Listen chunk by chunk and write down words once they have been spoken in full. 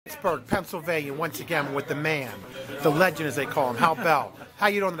Pittsburgh, Pennsylvania, once again with the man, the legend as they call him, Hal Bell. How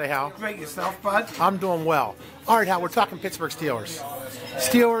you doing today, Hal? Great, yourself, bud? I'm doing well. All right, Hal, we're talking Pittsburgh Steelers.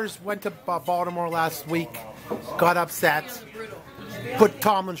 Steelers went to Baltimore last week, got upset, put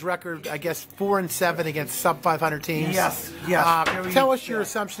Tomlin's record, I guess, 4-7 against sub-500 teams. Yes. Tell us your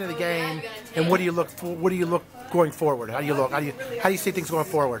assumption of the game, and what do you look for? What do you look going forward? How do you look? How do you see things going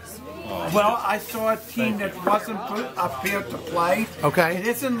forward? Well, I saw a team that wasn't prepared to play. Okay. It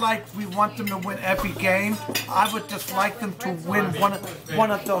isn't like we want them to win every game. I would just like them to win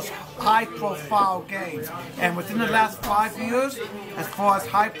one of those high-profile games. And within the last 5 years, as far as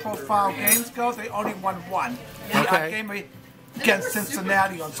high-profile games go, they only won one. Okay. The game against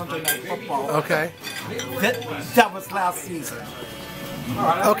Cincinnati on Sunday Night Football. Okay. That was last season.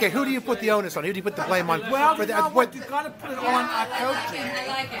 Okay, who do you put the onus on? Who do you put the blame on? Well, you know what? You got to put it on our coaching.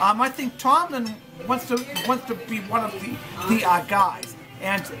 I think Tomlin wants to be one of the guys,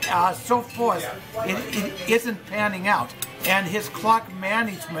 and so forth, it isn't panning out, and his clock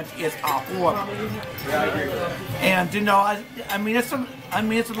management is horrible. And you know, I mean, it's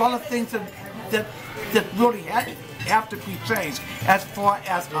a lot of things that really have to be changed. As far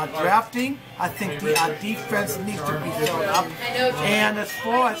as our drafting, I think our defense needs to be filled up. And as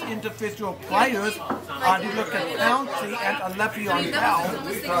far as individual players, you look at Pouncey and Le'Veon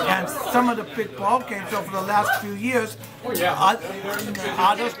Bell, and some of the big ball games over the last few years,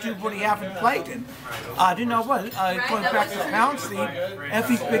 those two really haven't played in. You know what? Going back to Pouncey,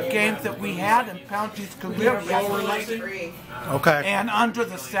 every big games that we had in Pouncey's career, he hasn't played in. Okay. And under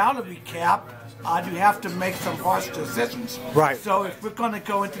the salary cap, you have to make some harsh decisions. Right. So if we're going to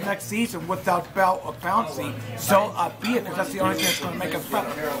go into next season without Bell or Pouncey, so be it, because that's the only thing that's going to make us better.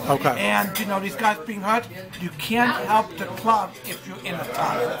 Okay. And, you know, these guys being hurt, you can't help the club if you're in the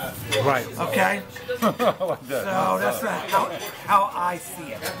top. Right. Okay? So that's how I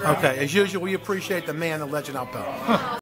see it. Okay. As usual, we appreciate the man, the legend, Hal Bell.